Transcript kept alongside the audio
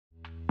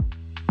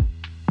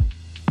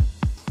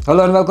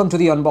Hello and welcome to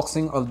the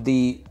unboxing of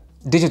the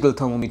digital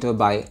thermometer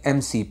by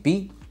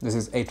MCP. This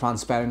is a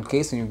transparent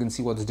case and you can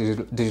see what this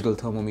digital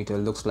thermometer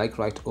looks like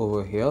right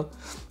over here.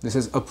 This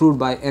is approved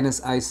by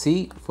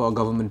NSIC for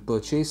government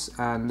purchase,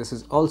 and this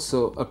is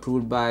also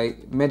approved by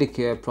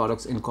Medicare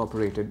Products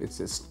Incorporated.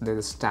 There's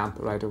a stamp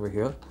right over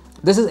here.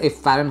 This is a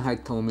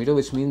Fahrenheit thermometer,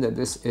 which means that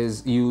this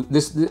is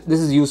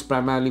used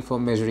primarily for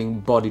measuring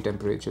body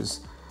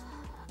temperatures.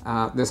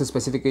 There's a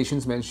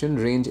specifications mentioned.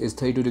 Range is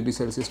 32 degrees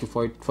Celsius to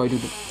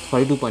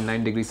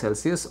 42.9 degrees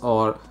Celsius,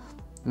 or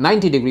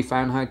 90 degree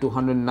Fahrenheit to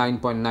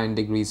 109.9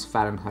 degrees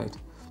Fahrenheit.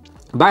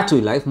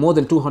 Battery life, more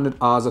than 200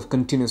 hours of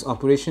continuous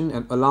operation,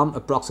 and alarm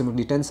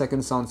approximately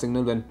 10-second sound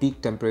signal when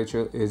peak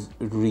temperature is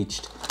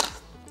reached.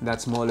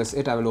 That's more or less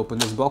it. I will open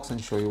this box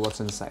and show you what's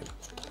inside.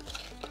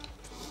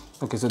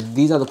 Okay, so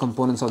these are the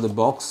components of the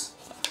box.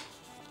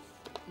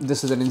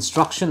 This is an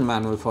instruction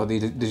manual for the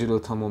digital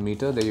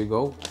thermometer. There you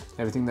go.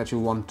 Everything that you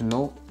want to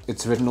know,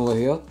 it's written over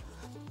here.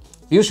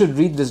 You should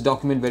read this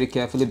document very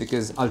carefully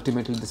because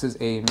ultimately this is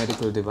a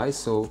medical device.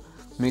 So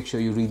make sure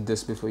you read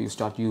this before you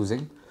start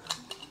using.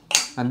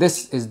 And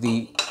this is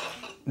the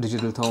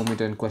digital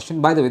thermometer in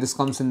question. By the way, this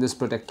comes in this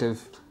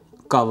protective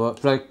cover,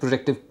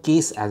 protective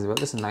case as well.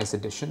 This is a nice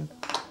addition.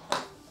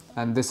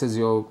 And this is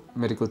your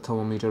medical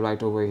thermometer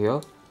right over here.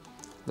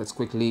 Let's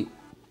quickly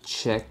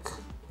check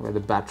where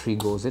the battery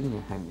goes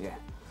in. And yeah,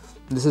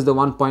 this is the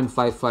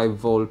 1.55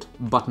 volt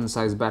button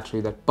size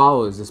battery that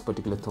powers this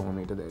particular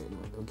thermometer. There you go.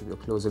 I'll give you a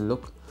closer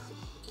look.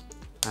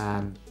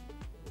 And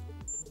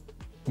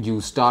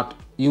you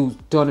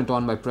turn it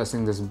on by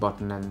pressing this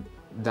button, and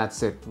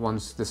that's it.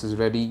 Once this is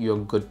ready, you're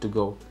good to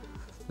go.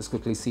 Let's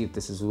quickly see if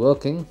this is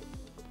working.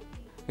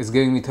 It's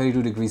giving me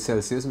 32 degrees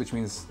Celsius, which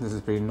means this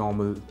is pretty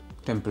normal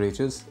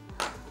temperatures,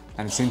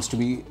 and it seems to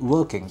be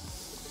working.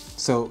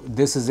 So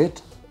this is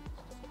it.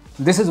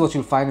 This is what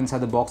you'll find inside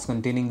the box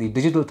containing the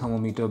digital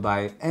thermometer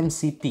by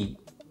MCP.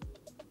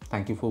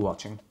 Thank you for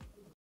watching.